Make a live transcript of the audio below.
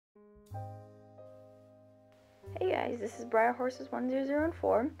Hey guys, this is Briar Horses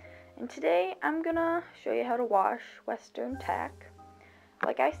 10014, and today I'm gonna show you how to wash Western tack.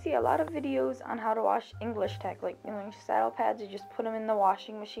 Like, I see a lot of videos on how to wash English tack, like English saddle pads. You just put them in the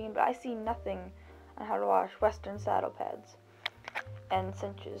washing machine, but I see nothing on how to wash Western saddle pads and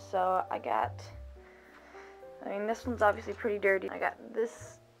cinches. So this one's obviously pretty dirty. I got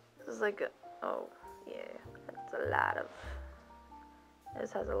this. This is like oh yeah, that's a lot of.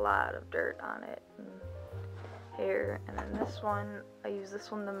 This has a lot of dirt on it. Hair, and then this one, I use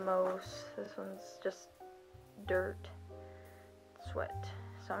this one the most. This one's just dirt, sweat.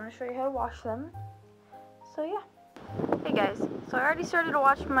 So I'm going to show you how to wash them. So yeah. Hey guys, so I already started to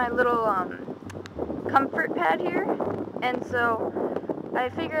wash my little comfort pad here, and so I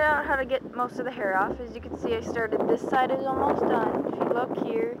figured out how to get most of the hair off. As you can see, I started, this side is almost done. If you look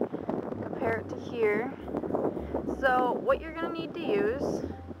here, compare it to here. So what you're going to need to use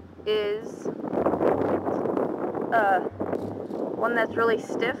is one that's really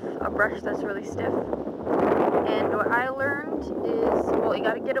stiff, a brush that's really stiff. And what I learned is, well, you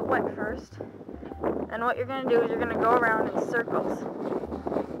gotta get it wet first. And what you're gonna do is you're gonna go around in circles.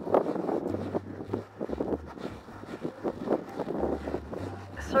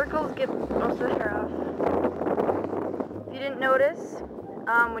 Circles get most of the hair off. If you didn't notice,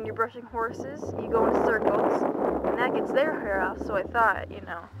 when you're brushing horses, you go in circles, and that gets their hair off. So I thought,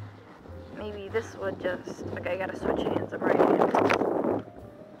 maybe this would just, okay, I gotta switch hands, I'm right-handed. Okay,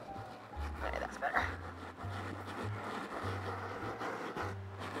 that's better.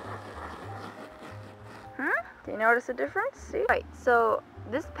 Do you notice a difference? See? Right, so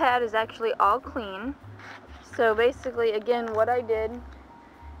this pad is actually all clean. So basically, again, what I did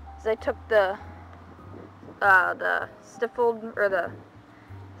is I took the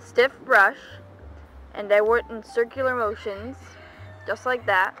stiff brush, and I went in circular motions, just like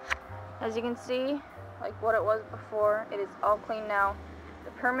that. As you can see, like what it was before, it is all clean now. The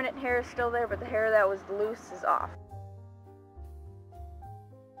permanent hair is still there, but the hair that was loose is off.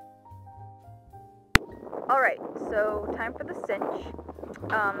 Alright, so time for the cinch.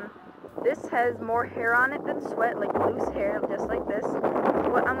 This has more hair on it than sweat, like loose hair, just like this.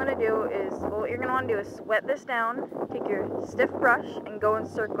 What I'm going to do is, what you're going to want to do is sweat this down, take your stiff brush, and go in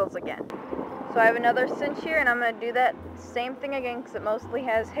circles again. So I have another cinch here, and I'm going to do that same thing again because it mostly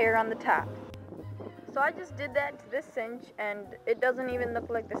has hair on the top. So I just did that to this cinch, and it doesn't even look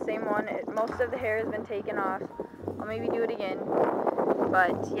like the same one. Most of the hair has been taken off. I'll maybe do it again,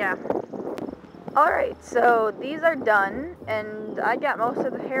 but yeah. Alright, so these are done, and I got most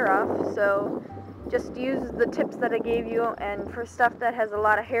of the hair off, so just use the tips that I gave you, and for stuff that has a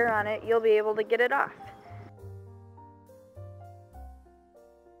lot of hair on it, you'll be able to get it off.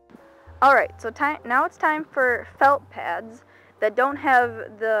 Alright, so now it's time for felt pads that don't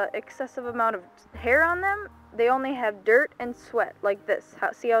have the excessive amount of hair on them. They only have dirt and sweat, like this.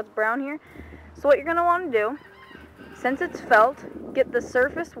 See how it's brown here? So what you're going to want to do, since it's felt, get the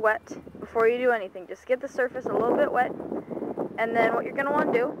surface wet before you do anything. Just get the surface a little bit wet, and then what you're going to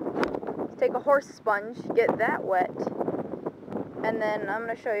want to do is take a horse sponge, get that wet, and then I'm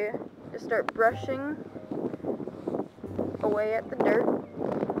going to show you, just start brushing away at the dirt.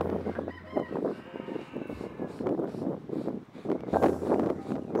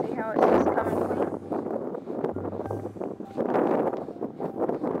 See how it's just coming clean?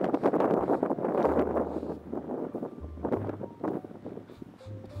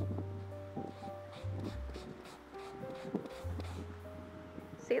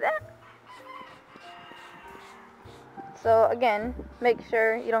 See that? So again, make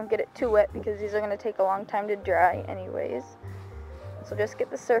sure you don't get it too wet because these are going to take a long time to dry anyways. So just get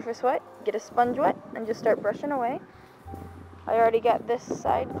the surface wet, get a sponge wet, and just start brushing away. I already got this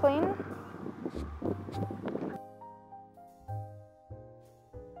side clean.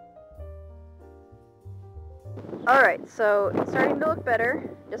 Alright, so it's starting to look better.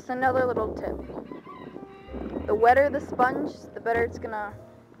 Just another little tip. The wetter the sponge, the better it's gonna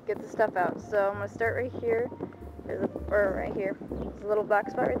get the stuff out. So I'm gonna start right here. Right here. There's a little black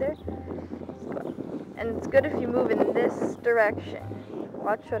spot right there. And it's good if you move in this direction.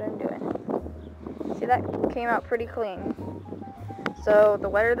 Watch what I'm doing. See, that came out pretty clean. So the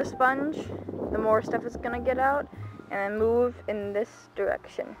wetter the sponge, the more stuff it's gonna get out, and then move in this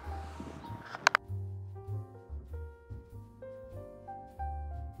direction.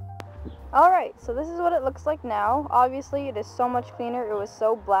 Alright, so this is what it looks like now. Obviously, it is so much cleaner. It was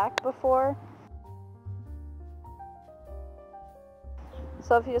so black before.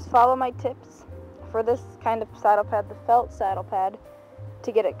 So if you just follow my tips for this kind of saddle pad, the felt saddle pad,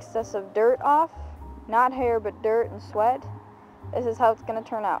 to get excessive dirt off, not hair but dirt and sweat, this is how it's going to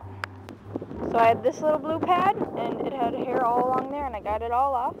turn out. So I had this little blue pad, and it had hair all along there, and I got it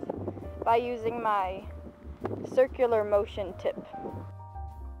all off by using my circular motion tip.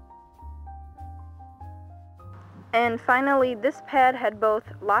 And finally, this pad has both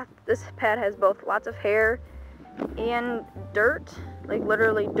lots of hair and dirt, like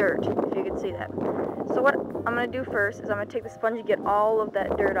literally dirt, if you can see that. So what I'm going to do first is I'm going to take the sponge and get all of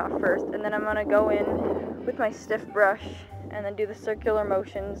that dirt off first, and then I'm going to go in with my stiff brush and then do the circular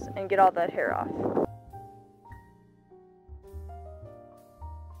motions and get all that hair off.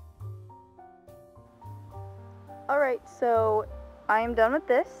 Alright, so I am done with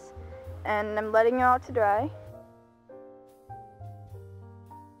this, and I'm letting it out to dry.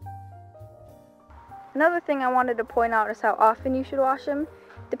 Another thing I wanted to point out is how often you should wash them.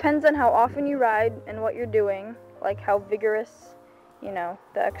 Depends on how often you ride and what you're doing, like how vigorous, you know,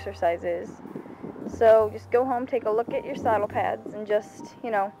 the exercise is. So just go home, take a look at your saddle pads, and just, you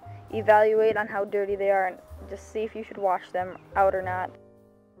know, evaluate on how dirty they are and just see if you should wash them out or not.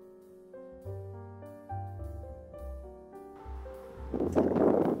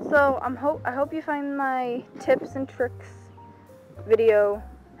 So I hope you find my tips and tricks video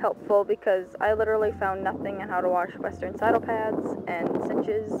helpful, because I literally found nothing on how to wash Western saddle pads and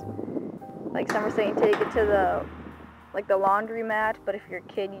cinches. Like some are saying take it to the laundry mat, but if you're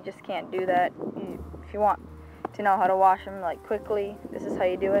a kid you just can't do that. If you want to know how to wash them like quickly, this is how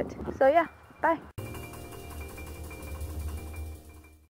you do it. So yeah, bye.